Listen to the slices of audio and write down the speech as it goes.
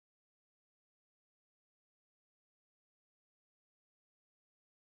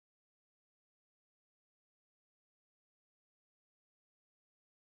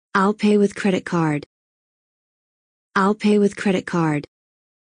I'll pay with credit card. I'll pay with credit card.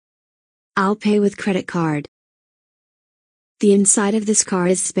 I'll pay with credit card. The inside of this car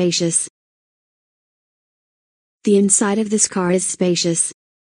is spacious. The inside of this car is spacious.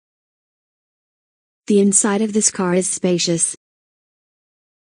 The inside of this car is spacious.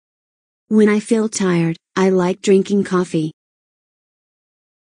 When I feel tired, I like drinking coffee.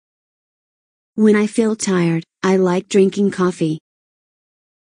 When I feel tired, I like drinking coffee.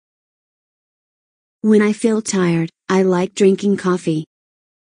 When I feel tired, I like drinking coffee.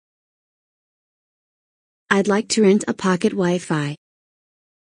 I'd like to rent a pocket Wi-Fi.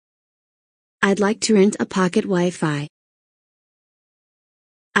 I'd like to rent a pocket Wi-Fi.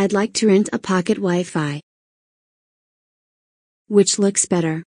 I'd like to rent a pocket Wi-Fi. Which looks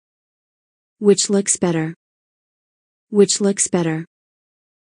better? Which looks better? Which looks better?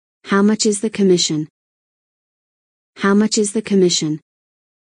 How much is the commission? How much is the commission?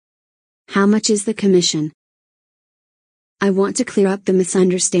 How much is the commission? I want to clear up the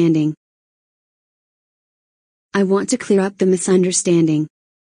misunderstanding. I want to clear up the misunderstanding.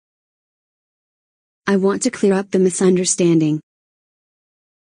 I want to clear up the misunderstanding.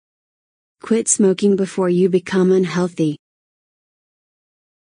 Quit smoking before you become unhealthy.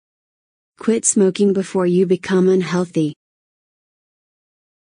 Quit smoking before you become unhealthy.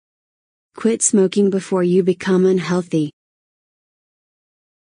 Quit smoking before you become unhealthy.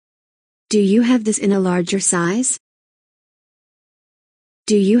 Do you have this in a larger size?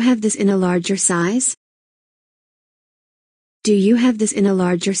 Do you have this in a larger size? Do you have this in a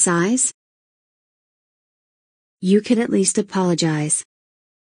larger size? You could at least apologize.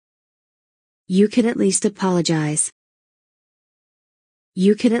 You could at least apologize.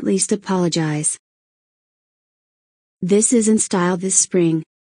 You could at least apologize. This is in style this spring.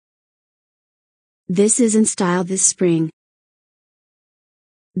 This is in style this spring.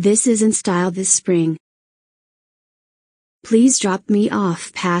 This is in style this spring. Please drop me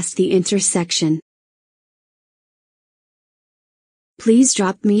off past the intersection. Please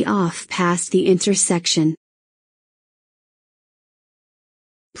drop me off past the intersection.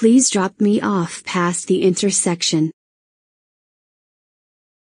 Please drop me off past the intersection.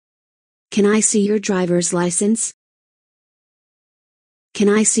 Can I see your driver's license? Can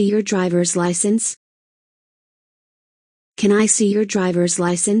I see your driver's license? Can I see your driver's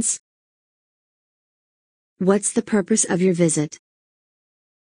license? What's the purpose of your visit?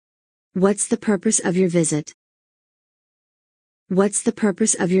 What's the purpose of your visit? What's the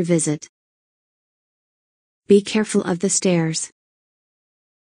purpose of your visit? Be careful of the stairs.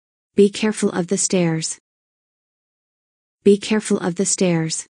 Be careful of the stairs. Be careful of the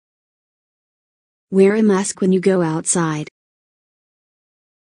stairs. Wear a mask when you go outside.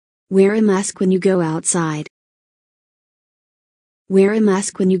 Wear a mask when you go outside. Wear a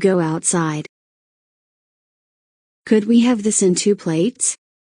mask when you go outside. Could we have this in 2 plates?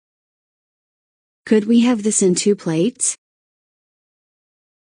 Could we have this in 2 plates?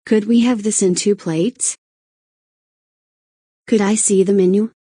 Could we have this in 2 plates? Could I see the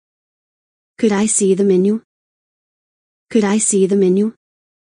menu? Could I see the menu? Could I see the menu?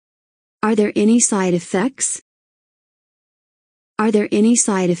 Are there any side effects? Are there any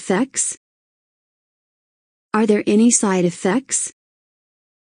side effects? Are there any side effects?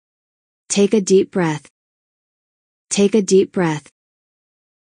 Take a deep breath. Take a deep breath.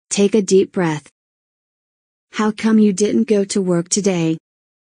 Take a deep breath. How come you didn't go to work today?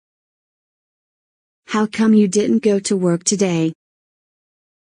 How come you didn't go to work today?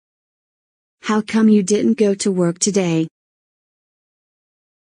 How come you didn't go to work today?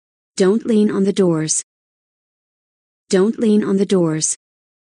 Don't lean on the doors. Don't lean on the doors.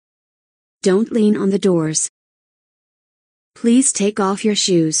 Don't lean on the doors. Please take off your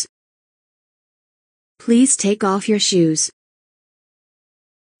shoes. Please take off your shoes.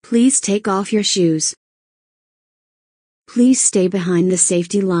 Please take off your shoes. Please stay behind the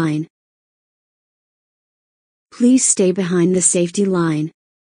safety line. Please stay behind the safety line.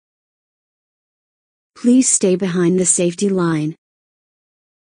 Please stay behind the safety line.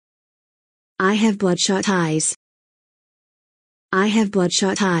 I have bloodshot eyes. I have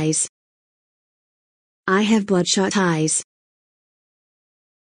bloodshot eyes. I have bloodshot eyes.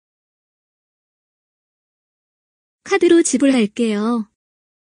 카드로 지불할게요.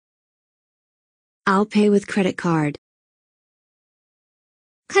 I'll pay with credit card.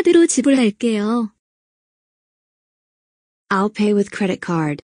 카드로 지불할게요. I'll pay with credit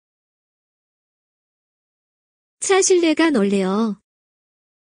card. 차 실내가 넓네요.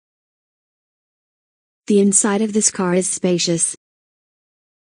 The inside of this car is spacious.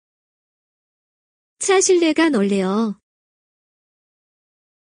 차 실내가 넓네요.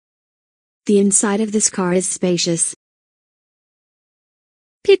 The inside of this car is spacious.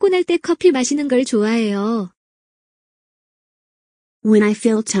 피곤할 때 커피 마시는 걸 좋아해요. When I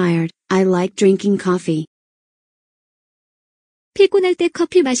feel tired, I like drinking coffee. 피곤할 때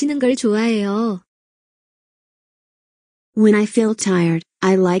커피 마시는 걸 좋아해요. When I feel tired,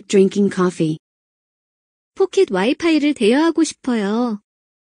 I like drinking coffee. 포켓 와이파이를 대여하고 싶어요.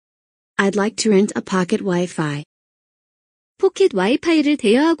 I'd like to rent a pocket Wi-Fi. 포켓 와이파이를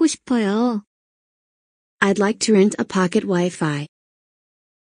대여하고 싶어요. I'd like to rent a pocket Wi-Fi.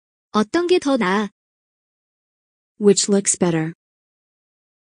 어떤 게 더 나아? Which looks better?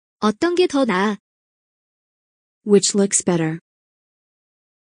 어떤 게 더 나아? Which looks better?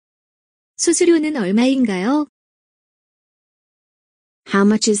 수수료는 얼마인가요? How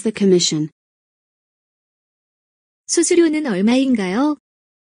much is the commission? 수수료는 얼마인가요?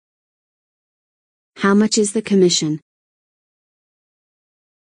 How much is the commission?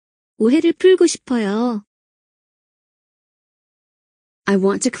 오해를 풀고 싶어요. I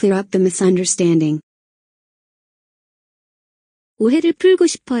want to clear up the misunderstanding. 오해를 풀고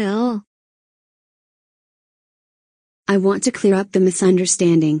싶어요. I want to clear up the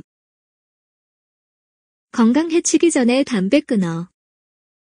misunderstanding. 건강 해치기 전에 담배 끊어.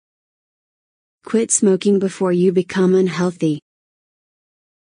 Quit smoking before you become unhealthy.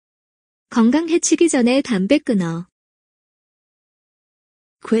 건강 해치기 전에 담배 끊어.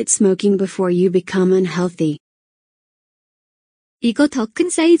 Quit smoking before you become unhealthy. 이거 더 큰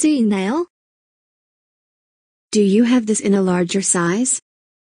사이즈 있나요? Do you have this in a larger size?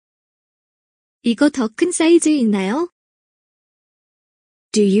 이거 더 큰 사이즈 있나요?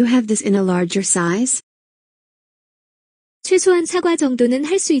 Do you have this in a larger size? 최소한 사과 정도는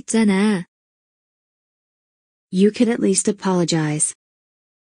할 수 있잖아. You could at least apologize.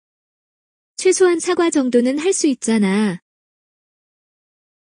 최소한 사과 정도는 할 수 있잖아.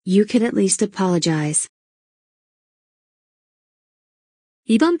 You could at least apologize.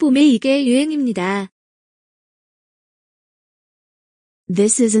 이번 봄에 이게 유행입니다.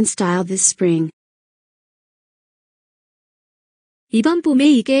 This is in style this spring. 이번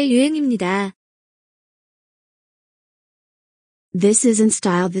봄에 이게 유행입니다. This is in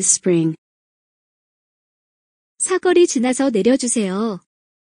style this spring. 사거리 지나서 내려주세요.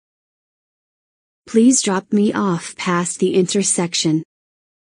 Please drop me off past the intersection.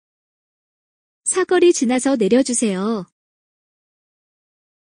 사거리 지나서 내려주세요.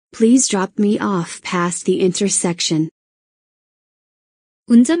 Please drop me off past the intersection.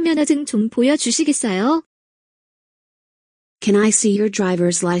 운전면허증 좀 보여주시겠어요? Can I see your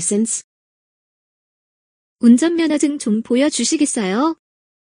driver's license? 운전면허증 좀 보여주시겠어요?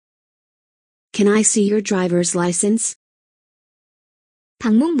 Can I see your driver's license?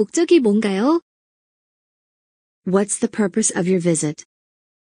 방문 목적이 뭔가요? What's the purpose of your visit?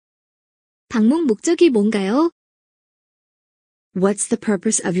 방문 목적이 뭔가요? What's the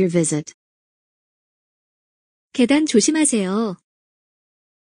purpose of your visit? 계단 조심하세요.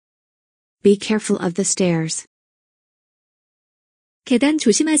 Be careful of the stairs. 계단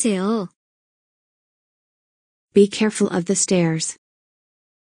조심하세요. Be careful of the stairs.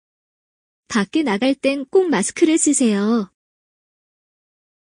 밖에 나갈 땐 꼭 마스크를 쓰세요.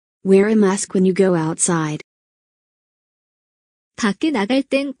 Wear a mask when you go outside. 밖에 나갈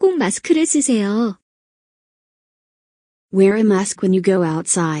땐 꼭 마스크를 쓰세요. Wear a mask when you go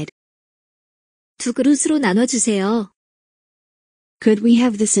outside. 두 그릇으로 나눠주세요. Could we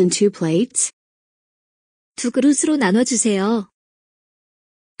have this in 2 plates? 두 그릇으로 나눠주세요.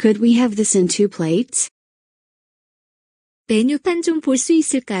 Could we have this in 2 plates? 메뉴판 좀 볼 수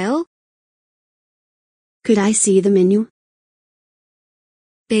있을까요? Could I see the menu?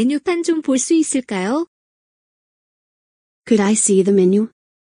 메뉴판 좀 볼 수 있을까요? Could I see the menu?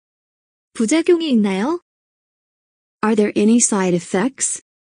 부작용이 있나요? Are there any side effects?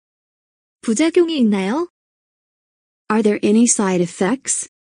 부작용이 있나요? Are there any side effects?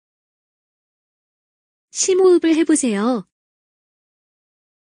 심호흡을 해보세요.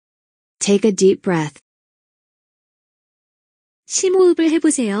 Take a deep breath. 심호흡을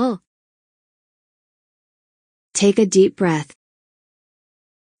해보세요. Take a deep breath.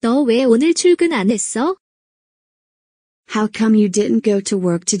 너 왜 오늘 출근 안 했어? How come you didn't go to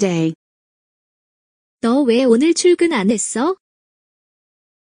work today? 너 왜 오늘 출근 안 했어?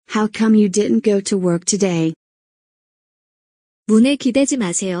 How come you didn't go to work today? 문에 기대지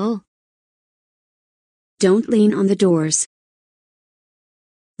마세요. Don't lean on the doors.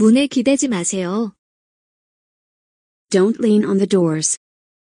 문에 기대지 마세요. Don't lean on the doors.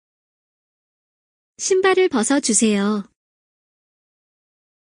 신발을 벗어주세요.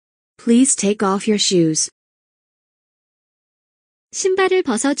 Please take off your shoes. 신발을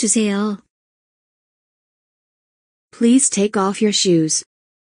벗어주세요. Please take off your shoes.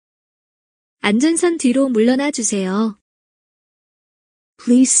 안전선 뒤로 물러나 주세요.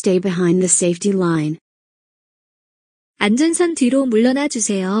 Please stay behind the safety line. 안전선 뒤로 물러나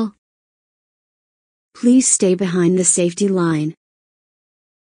주세요. Please stay behind the safety line.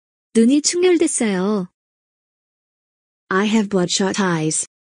 눈이 충혈됐어요. I have bloodshot eyes.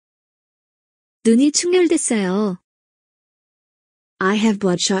 눈이 충혈됐어요. I have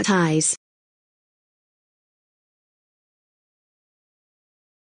bloodshot eyes.